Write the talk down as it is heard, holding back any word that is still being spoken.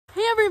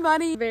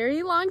everybody.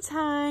 Very long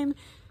time.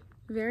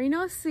 Very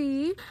no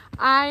see.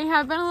 I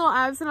have been a little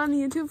absent on the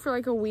YouTube for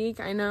like a week.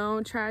 I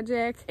know,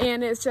 tragic.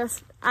 And it's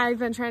just, I've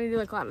been trying to do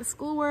like a lot of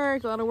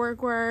schoolwork, a lot of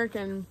work,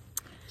 and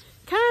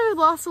kind of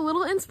lost a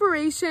little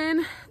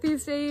inspiration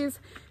these days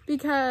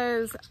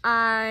because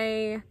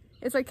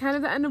it's like kind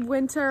of the end of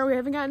winter. We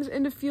haven't gotten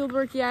into field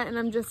work yet, and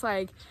I'm just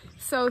like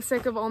so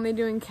sick of only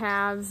doing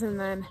calves and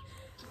then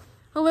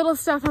a little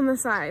stuff on the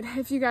side,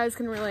 if you guys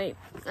can relate.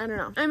 I don't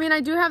know. I mean, I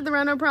do have the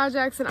reno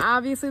projects, and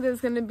obviously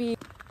there's going to be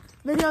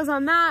videos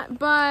on that,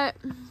 but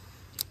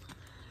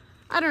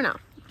I don't know.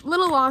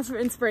 Little loss of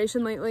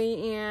inspiration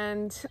lately,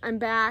 and I'm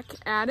back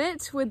at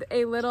it with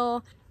a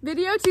little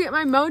video to get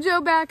my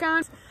mojo back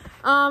on.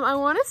 I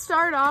want to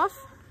start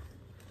off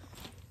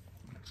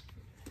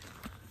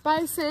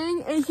by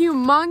saying a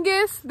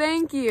humongous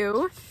thank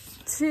you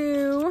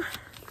to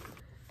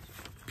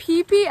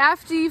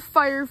PPFG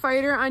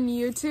Firefighter on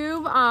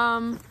YouTube,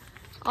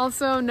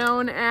 also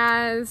known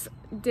as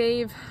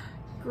Dave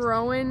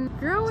Groen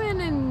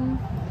and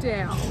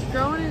Dale.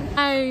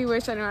 I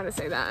wish I knew how to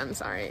say that. I'm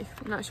sorry.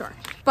 I'm not sure.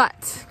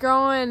 But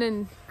Groen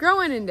and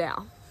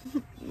Dale.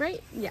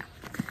 Right? Yeah.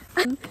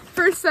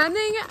 For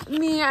sending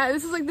me,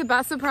 this is like the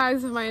best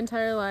surprise of my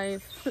entire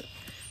life.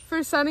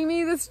 For sending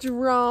me this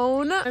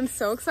drone. I'm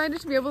so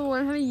excited to be able to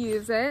learn how to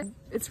use it.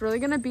 It's really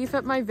gonna beef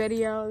up my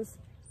videos.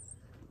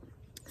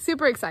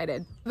 Super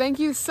excited. Thank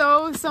you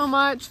so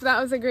much.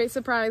 That was a great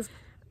surprise.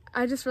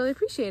 I just really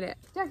appreciate it.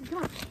 Jackie,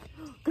 come on.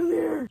 Come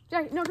here.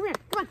 Jackie, no, come here.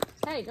 Come on.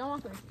 Hey, don't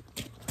walk there.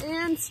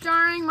 And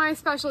starring my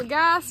special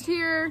guest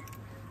here.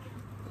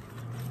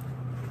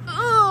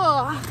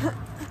 Oh,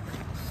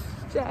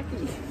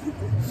 Jackie.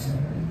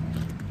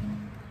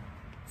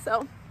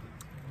 So,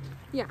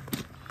 yeah.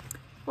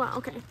 Wow,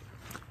 okay.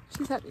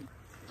 She's heavy. I'm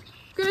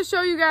gonna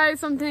show you guys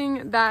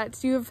something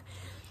that you've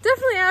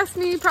definitely asked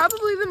me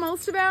probably the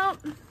most about.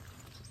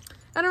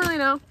 I don't really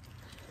know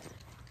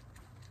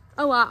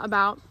a lot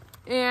about.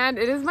 And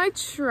it is my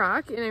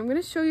truck, and I'm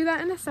gonna show you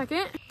that in a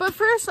second. But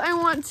first, I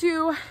want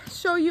to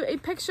show you a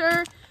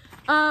picture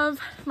of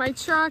my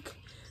truck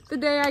the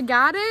day I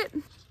got it.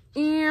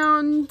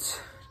 And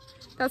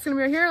that's gonna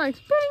be right here, like,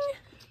 bing.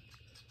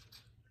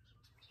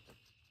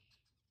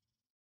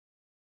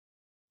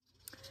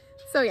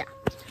 So yeah,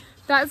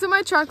 that's what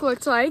my truck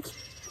looked like.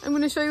 I'm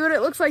gonna show you what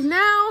it looks like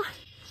now.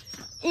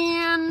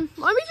 And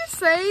let me just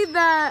say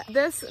that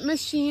this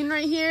machine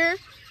right here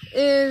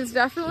is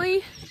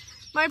definitely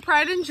my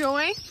pride and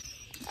joy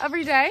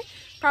every day.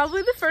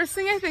 Probably the first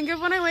thing I think of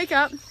when I wake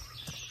up.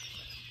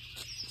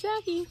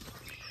 Jackie.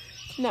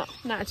 No,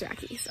 not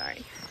Jackie,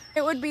 sorry.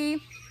 It would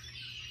be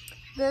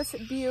this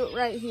beaut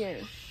right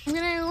here. I'm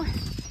gonna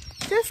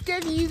just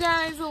give you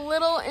guys a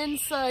little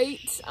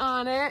insight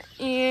on it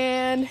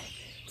and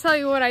tell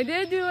you what I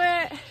did to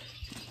it.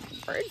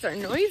 Birds are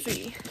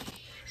noisy.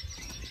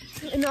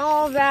 And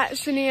all that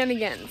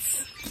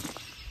shenanigans.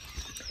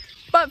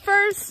 But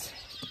first,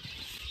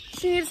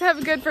 she needs to have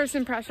a good first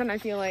impression, I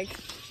feel like.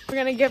 We're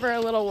gonna give her a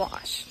little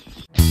wash.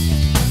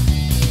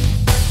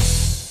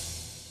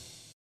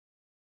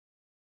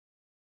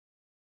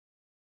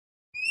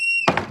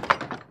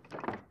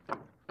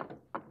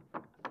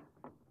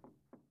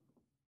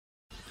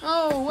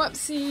 Oh,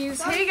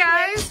 whoopsies. Hey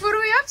guys, what are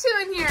we up to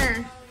in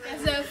here?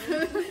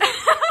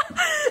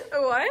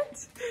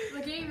 What?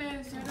 The game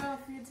man started off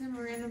feeds him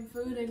random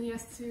food and he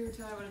has to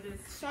tell her what it is.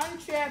 Sun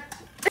trip.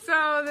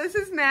 So this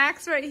is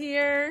Max right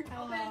here.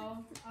 Hello.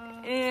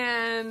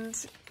 And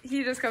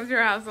he just comes to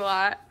our house a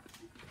lot.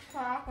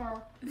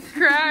 Cracker.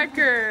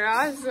 Cracker,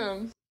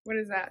 awesome. What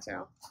is that,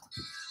 Joe?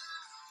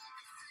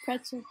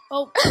 Pretzel.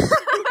 Oh.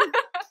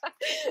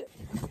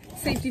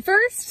 Safety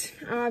first,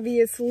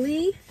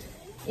 obviously.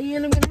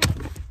 And I'm gonna,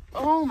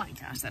 oh my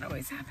gosh, that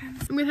always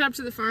happens. I'm gonna head up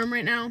to the farm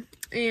right now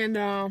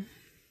and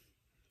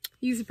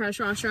use the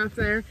pressure washer up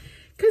there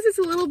because it's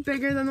a little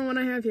bigger than the one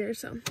I have here,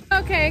 so.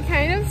 Okay,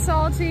 kind of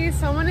salty.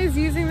 Someone is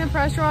using the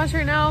pressure washer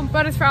right now,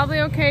 but it's probably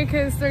okay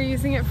because they're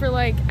using it for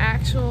like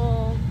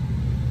actual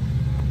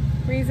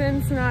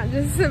reasons, not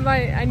just if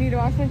I need to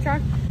wash my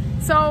truck.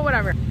 So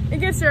whatever. It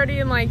gets dirty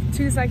in like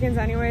 2 seconds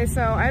anyway,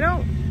 so I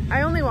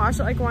only wash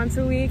it like once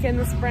a week in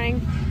the spring.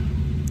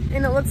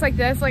 And it looks like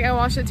this, like I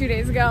washed it 2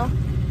 days ago.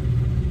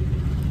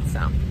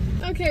 So.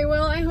 Okay,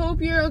 well, I hope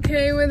you're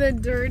okay with a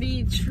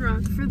dirty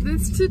truck for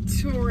this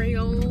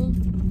tutorial.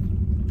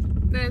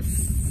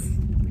 This,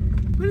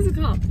 what is it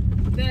called?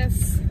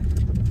 This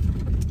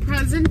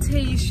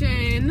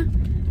presentation.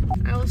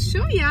 I will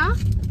show ya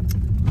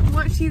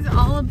what she's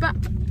all about.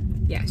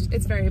 Yeah,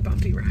 it's a very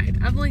bumpy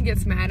ride. Evelyn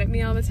gets mad at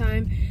me all the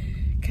time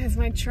because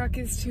my truck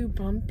is too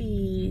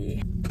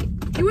bumpy.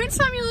 You win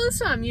some, you lose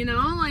some, you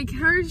know? Like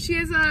her, she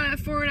has a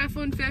Ford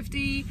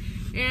F-150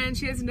 and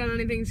she hasn't done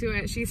anything to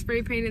it. She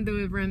spray painted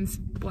the rims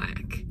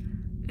black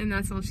and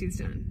that's all she's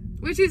done.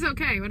 Which is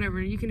okay,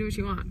 whatever, you can do what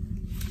you want.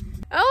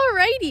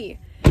 Alrighty,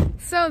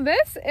 so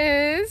this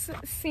is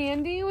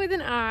Sandy with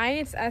an I.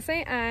 It's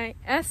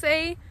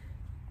S-A-N-D-I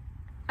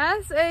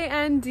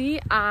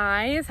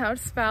is how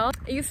it's spelled.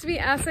 It used to be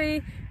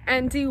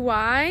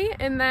S-A-N-D-Y,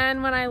 and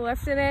then when I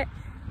lifted it,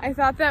 I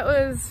thought that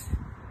was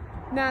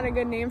not a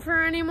good name for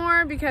her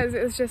anymore because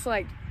it was just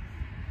like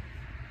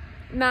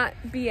not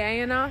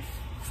BA enough.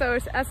 So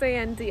it's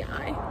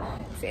S-A-N-D-I,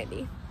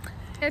 Sandy.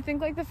 I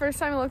think like the first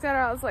time I looked at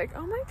her, I was like,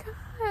 oh my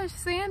gosh,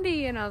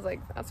 Sandy. And I was like,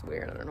 that's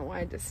weird. I don't know why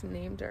I just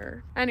named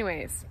her.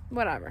 Anyways,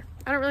 whatever.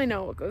 I don't really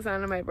know what goes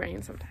on in my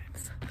brain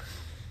sometimes.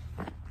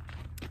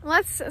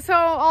 So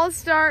I'll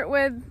start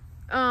with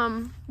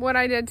what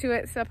I did to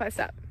it step by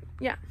step.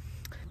 Yeah.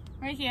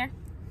 Right here.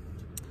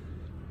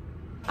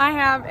 I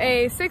have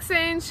a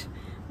 6-inch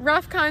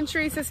rough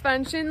country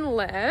suspension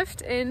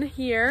lift in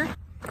here.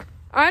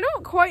 I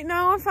don't quite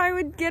know if I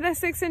would get a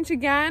 6-inch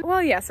again.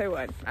 Well, yes, I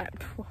would.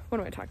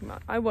 What am I talking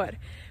about? I would.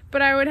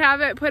 But I would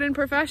have it put in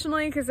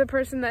professionally because the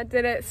person that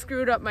did it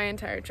screwed up my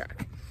entire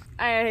truck.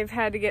 I've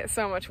had to get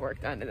so much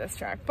work done to this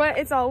truck, but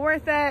it's all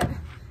worth it.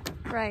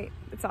 Right,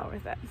 it's all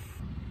worth it.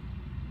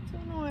 I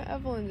don't know why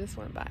Evelyn just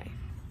went by.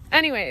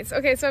 Anyways,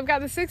 okay, so I've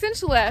got the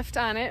 6-inch lift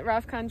on it,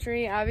 rough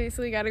country.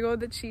 Obviously, got to go with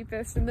the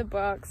cheapest in the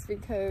books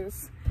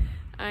because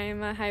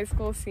I'm a high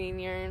school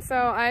senior. So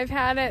I've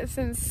had it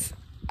since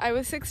I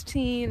was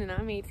 16 and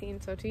I'm 18,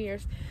 so 2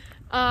 years.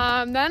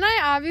 Then I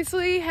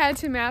obviously had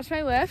to match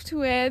my lift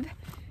with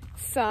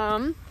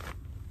some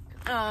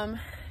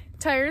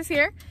tires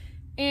here.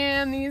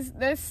 And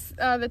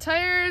the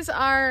tires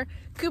are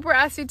Cooper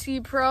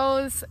SCT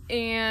Pros,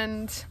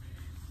 and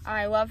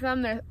I love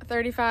them. They're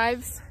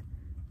 35s.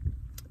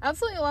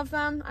 Absolutely love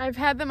them. I've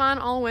had them on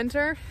all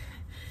winter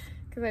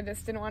because I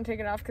just didn't want to take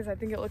it off because I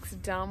think it looks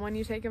dumb when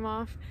you take them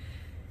off.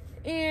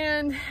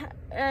 And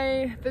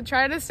the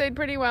tread has stayed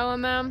pretty well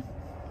on them.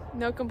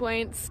 No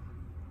complaints.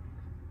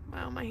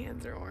 Wow, my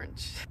hands are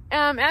orange.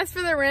 As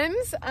for the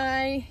rims,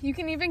 you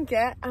can even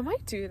get, I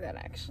might do that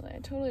actually. I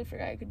totally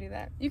forgot I could do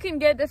that. You can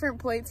get different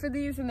plates for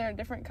these and they're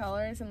different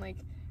colors, and like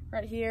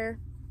right here,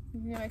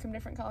 you can make them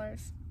different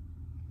colors.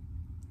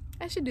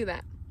 I should do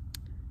that.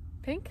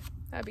 Pink?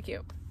 That'd be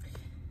cute.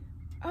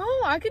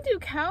 Oh, I could do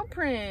cow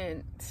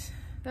print.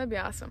 That'd be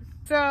awesome.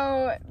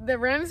 So the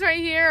rims right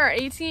here are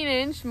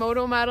 18-inch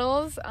Moto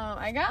Metals.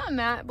 I got a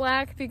matte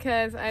black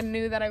because I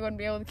knew that I wouldn't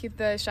be able to keep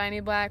the shiny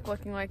black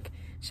looking like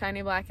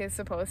shiny black is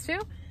supposed to.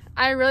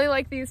 I really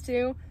like these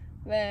two.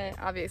 Then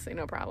obviously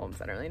no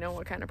problems. I don't really know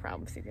what kind of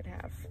problems you could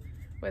have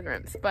with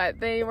rims, but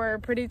they were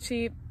pretty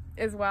cheap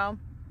as well.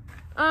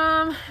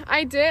 Oh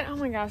my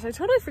gosh, I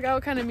totally forgot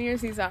what kind of mirrors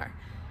these are.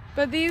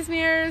 But these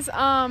mirrors,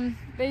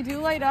 they do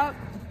light up,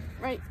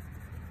 right?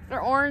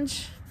 They're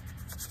orange.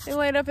 They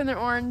light up and they're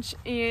orange,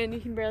 and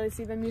you can barely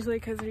see them usually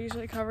because they're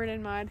usually covered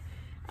in mud.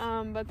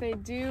 But they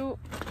do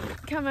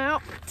come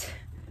out,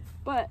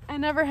 but I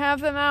never have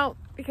them out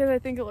because I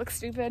think it looks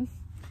stupid.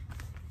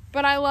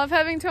 But I love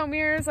having tow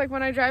mirrors. Like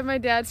when I drive my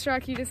dad's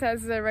truck, he just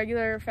has the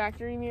regular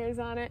factory mirrors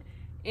on it,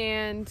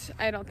 and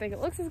I don't think it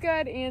looks as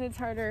good, and it's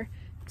harder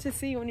to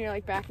see when you're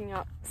like backing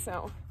up.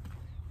 So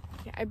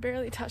yeah, I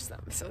barely touch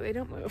them so they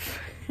don't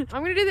move.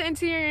 I'm gonna do the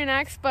interior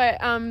next,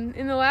 but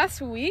in the last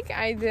week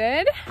I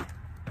did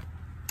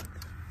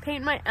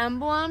paint my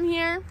emblem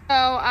here. So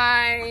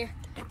I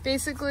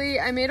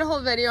made a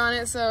whole video on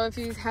it, so if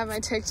you have my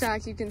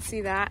TikTok you can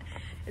see that.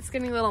 It's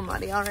getting a little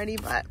muddy already,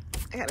 but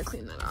I gotta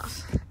clean that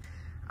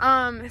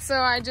off. So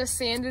I just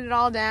sanded it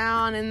all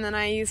down, and then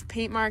I used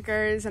paint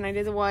markers, and I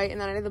did the white,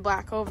 and then I did the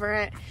black over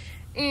it.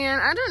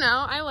 And I don't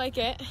know, I like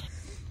it.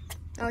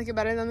 I like it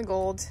better than the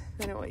gold,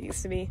 than it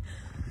used to be.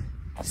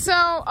 So,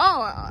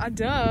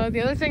 duh.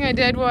 The other thing I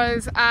did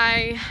was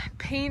I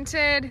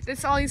painted,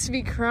 this all used to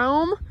be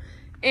chrome,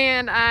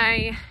 and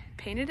I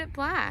painted it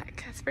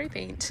black. Spray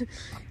paint.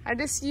 I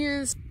just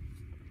used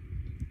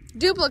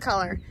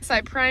Duplicolor. So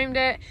I primed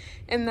it,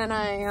 and then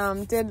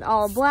I did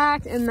all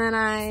black, and then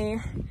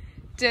I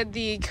did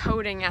the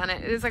coating on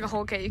it. It is like a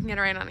whole kit. You can get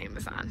it right on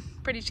Amazon.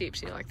 Pretty cheap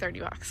too, like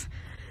 30 bucks.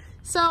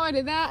 So I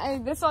did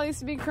that. This all used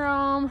to be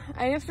chrome.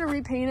 I have to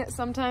repaint it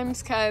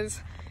sometimes because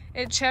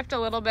it chipped a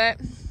little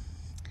bit.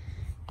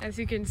 As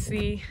you can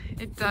see,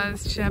 it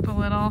does chip a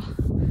little.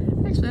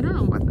 Actually, I don't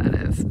know what that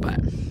is,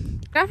 but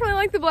definitely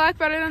like the black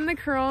better than the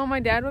chrome. My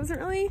dad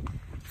wasn't really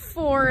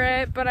for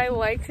it, but I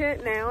liked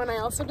it now, and I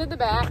also did the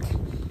back.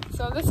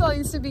 So this all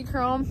used to be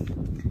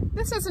chrome.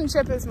 This doesn't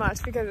chip as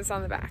much because it's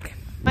on the back.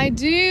 I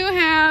do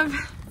have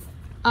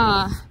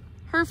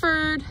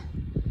Hereford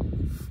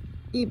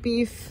Eat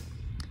Beef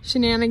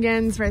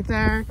Shenanigans right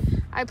there.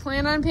 I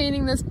plan on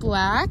painting this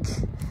black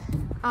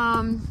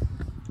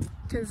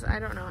because I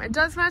don't know. It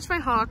does match my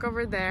hawk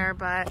over there,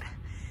 but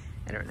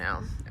I don't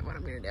know what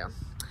I'm gonna do.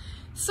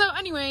 So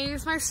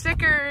anyways, my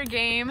sticker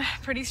game,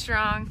 pretty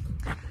strong.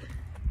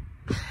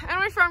 And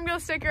my Farm Girl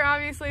sticker,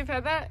 obviously I've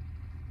had that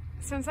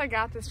since I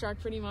got this truck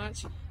pretty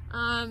much.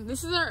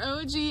 This is our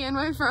OG and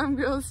my Farm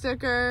Girl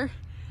sticker.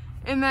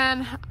 And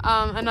then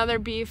another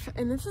beef,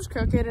 and this is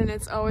crooked and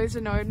it's always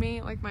annoyed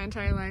me like my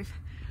entire life.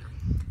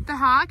 The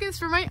hawk is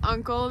for my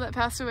uncle that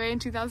passed away in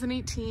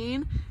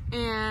 2018,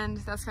 and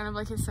that's kind of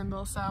like his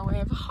symbol, so we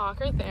have a hawk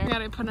right there.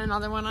 Gotta put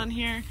another one on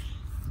here.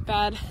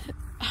 Bad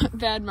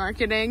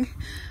marketing.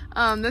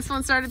 This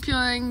one started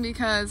peeling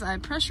because I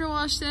pressure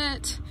washed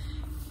it,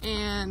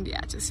 and yeah,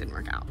 it just didn't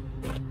work out.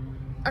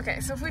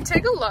 Okay, so if we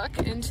take a look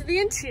into the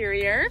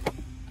interior,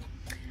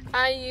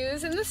 I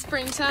use in the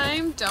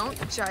springtime, don't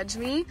judge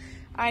me,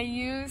 I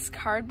use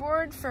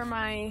cardboard for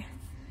my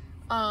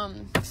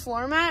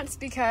floor mats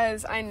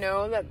because I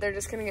know that they're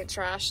just gonna get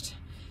trashed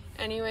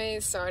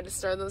anyways, so I just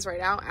throw those right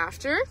out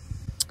after.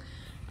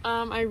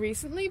 I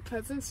recently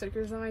put some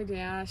stickers on my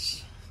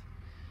dash.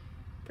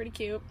 Pretty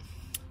cute.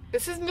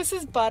 This is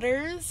Mrs.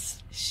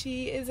 Butters.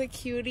 She is a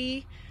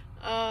cutie.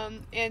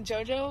 And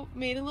JoJo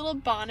made a little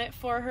bonnet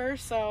for her,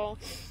 so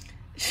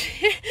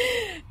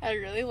I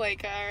really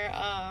like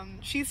her.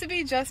 She used to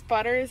be just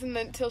Butters and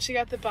then until she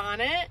got the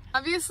bonnet.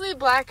 Obviously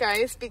black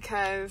ice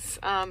because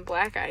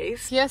black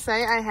ice. PSA,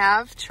 I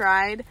have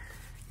tried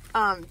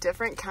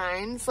different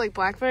kinds, like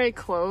blackberry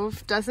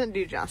clove doesn't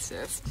do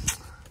justice.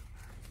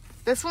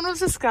 This one was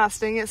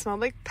disgusting. It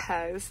smelled like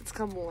Pez. It's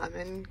called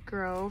Lemon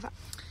Grove.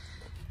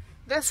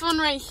 This one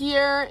right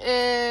here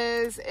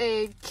is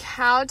a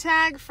cow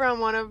tag from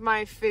one of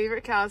my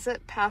favorite cows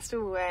that passed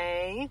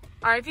away.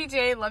 R.I.P.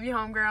 Jade, love you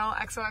homegirl,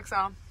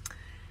 XOXO.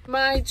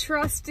 My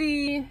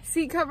trusty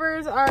seat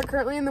covers are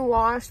currently in the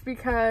wash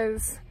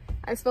because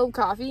I spilled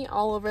coffee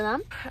all over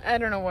them. I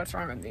don't know what's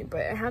wrong with me,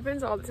 but it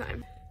happens all the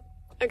time.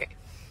 Okay.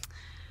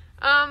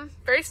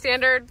 Very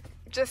standard.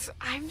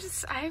 I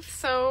have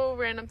so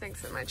random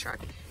things in my truck.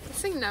 This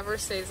thing never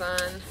stays on.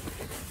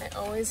 I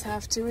always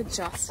have to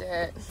adjust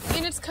it.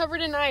 And it's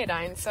covered in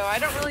iodine, so I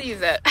don't really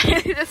use it.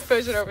 I just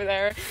push it over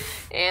there.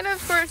 And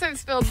of course, I've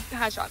spilled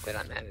hot chocolate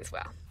on that as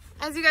well.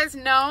 As you guys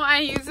know,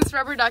 I use this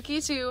rubber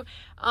ducky to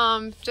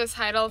just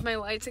hide all of my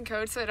lights and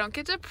codes so I don't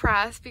get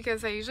depressed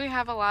because I usually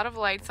have a lot of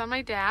lights on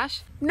my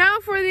dash. Now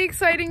for the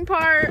exciting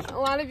part. A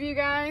lot of you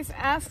guys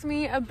asked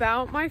me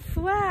about my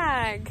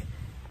flag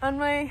on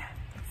my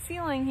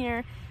ceiling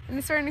here, and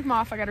it's starting to come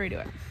off. I gotta redo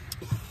it.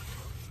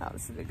 Oh,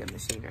 this is a good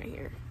machine right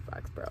here,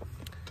 Foxborough.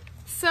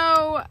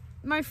 So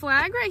my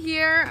flag right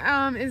here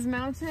is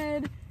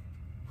mounted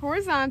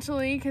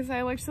horizontally because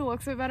I like the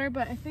looks of it better,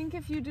 but I think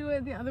if you do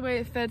it the other way,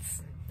 it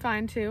fits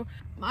fine too.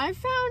 I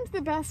found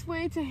the best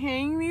way to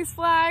hang these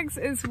flags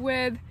is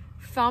with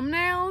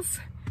thumbnails,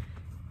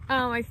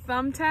 like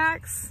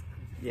thumbtacks.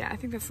 Yeah, I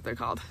think that's what they're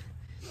called.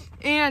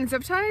 And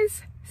zip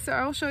ties, so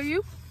I'll show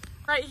you.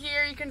 Right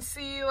here you can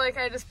see, like,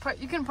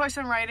 you can push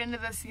them right into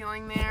the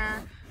ceiling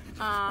there,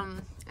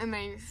 and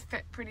they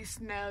fit pretty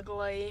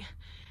snugly.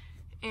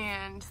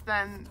 And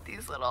then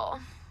these little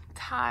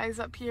ties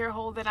up here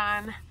hold it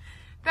on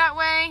that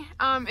way.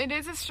 It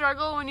is a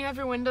struggle when you have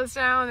your windows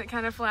down. It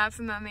kind of flaps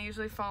and then they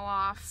usually fall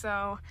off.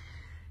 So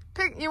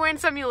you win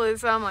some, you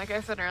lose some, like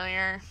I said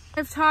earlier.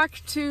 I've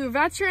talked to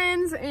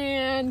veterans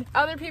and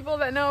other people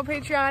that know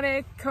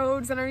patriotic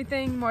codes and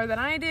everything more than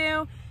I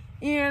do.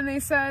 And they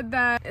said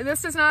that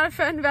this does not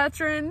offend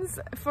veterans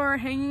for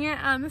hanging it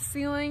on the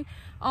ceiling.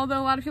 Although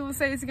a lot of people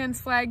say it's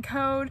against flag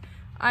code.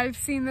 I've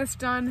seen this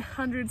done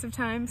hundreds of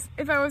times.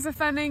 If I was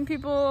offending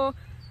people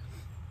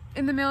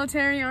in the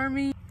military,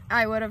 army,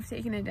 I would have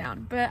taken it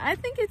down. But I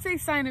think it's a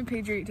sign of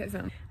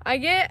patriotism. I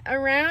get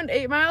around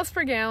 8 miles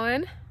per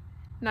gallon,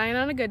 9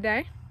 on a good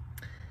day.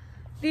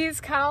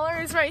 These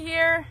collars right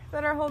here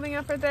that are holding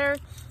up right there,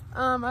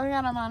 I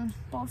got them on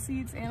both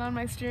seats and on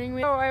my steering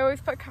wheel. So I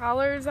always put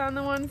collars on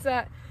the ones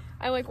that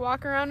I like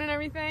walk around and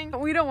everything.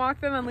 We don't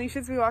walk them on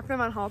leashes, we walk them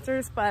on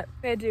halters, but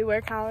they do wear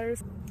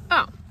collars.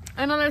 Oh,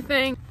 another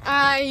thing.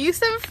 I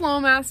used to have a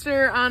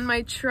Flowmaster on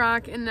my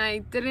truck and I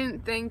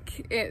didn't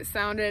think it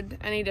sounded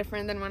any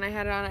different than when I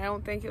had it on. I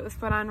don't think it was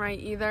put on right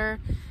either.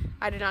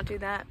 I did not do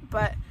that,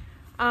 but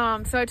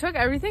so I took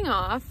everything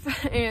off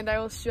and I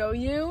will show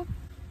you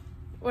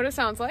what it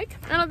sounds like.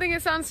 I don't think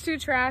it sounds too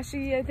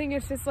trashy. I think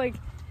it's just like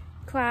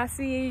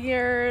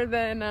classier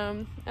than,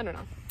 I don't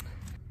know.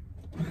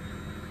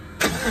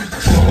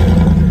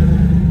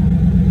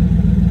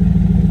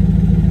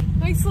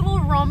 Nice little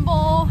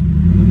rumble.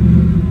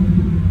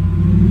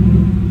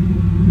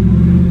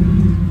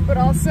 But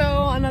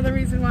also another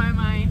reason why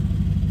my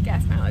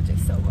gas mileage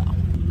is so low.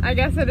 I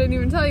guess I didn't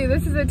even tell you,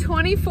 this is a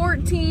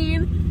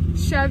 2014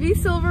 Chevy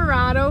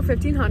Silverado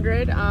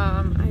 1500.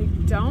 I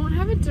don't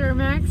have a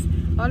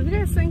Duramax. A lot of you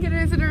guys think it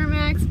is a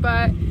Duramax,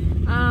 but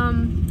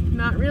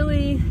not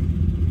really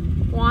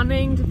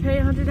wanting to pay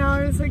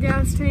 $100 a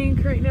gas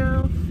tank right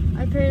now.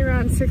 I pay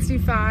around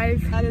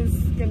 $65. That is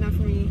good enough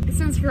for me.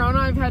 Since Corona,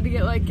 I've had to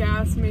get like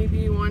gas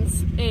maybe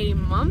once a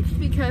month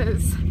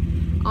because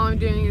all I'm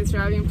doing is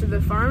driving to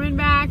the farm and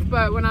back.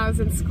 But when I was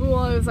in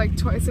school, it was like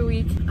twice a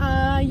week.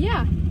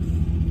 Yeah,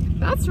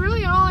 that's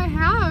really all I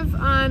have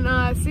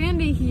on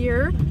Sandy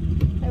here.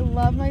 I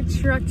love my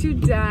truck to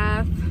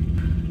death.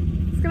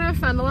 It's gonna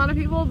offend a lot of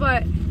people,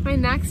 but my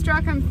next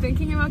truck, I'm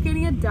thinking about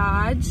getting a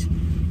Dodge.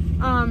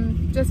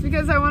 Just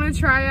because I want to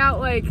try out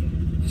like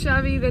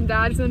Chevy, then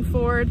Dodge, then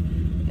Ford,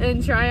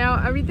 and try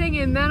out everything,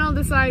 and then I'll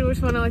decide which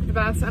one I like the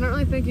best. I don't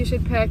really think you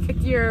should pick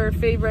your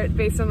favorite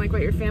based on like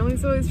what your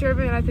family's always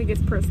driven. I think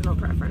it's personal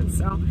preference.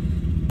 So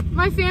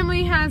my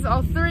family has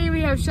all three.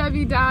 We have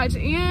Chevy, Dodge,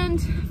 and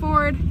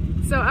Ford.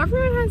 So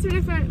everyone has a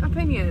different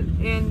opinion,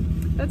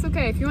 and That's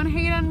okay. If you want to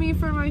hate on me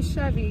for my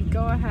Chevy,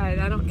 go ahead.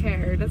 I don't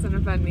care. It doesn't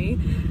offend me.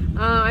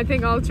 I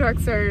think all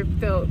trucks are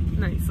built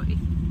nicely.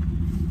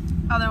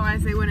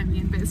 Otherwise, they wouldn't be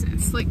in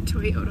business, like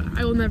Toyota.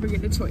 I will never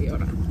get a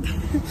Toyota.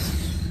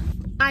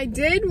 I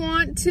did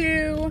want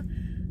to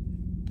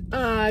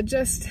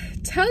just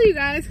tell you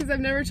guys, because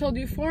I've never told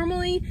you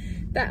formally,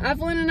 that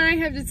Evelyn and I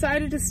have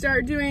decided to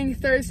start doing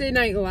Thursday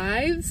night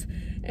lives.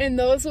 And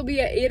those will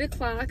be at 8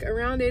 o'clock,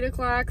 around 8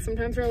 o'clock.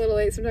 Sometimes we're a little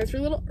late, sometimes we're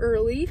a little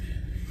early.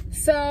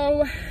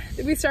 So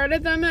we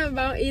started them at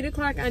about 8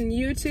 o'clock on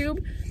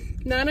YouTube,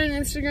 not on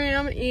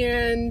Instagram,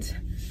 and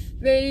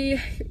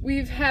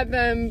we've had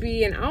them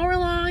be an hour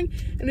long,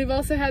 and we've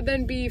also had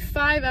them be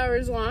 5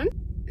 hours long.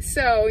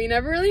 So you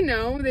never really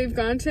know. They've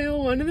gone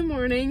till 1 in the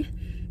morning,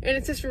 and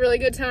it's just a really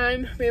good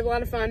time. We have a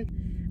lot of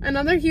fun.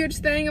 Another huge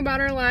thing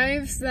about our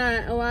lives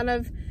that a lot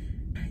of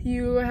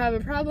you have a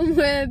problem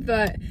with,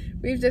 but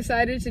we've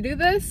decided to do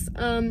this,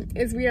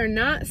 is we are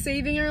not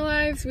saving our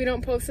lives. We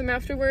don't post them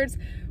afterwards.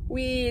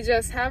 We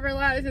just have our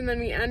lives and then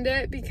we end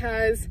it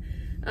because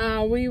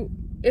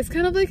it's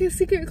kind of like a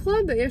secret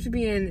club that you have to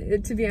be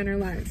in to be on our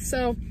lives.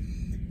 So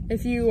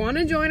if you want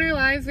to join our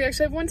lives, we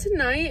actually have one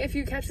tonight. If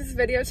you catch this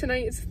video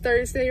tonight, it's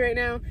Thursday right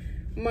now,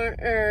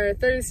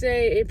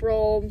 Thursday,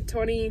 April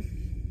 23rd,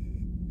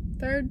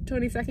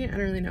 22nd, I don't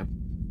really know.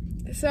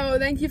 So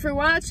thank you for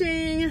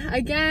watching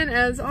again,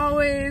 as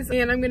always,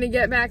 and I'm going to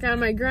get back on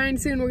my grind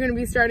soon. We're going to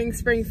be starting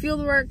spring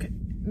field work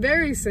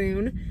very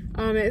soon.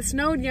 It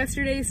snowed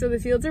yesterday, so the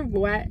fields are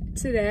wet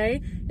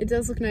today. It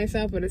does look nice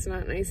out, but it's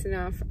not nice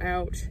enough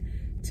out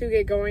to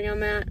get going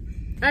on that.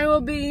 I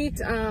will be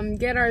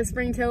get our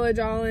spring tillage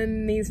all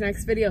in these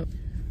next videos.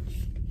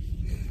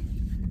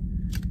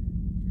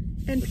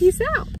 And peace out.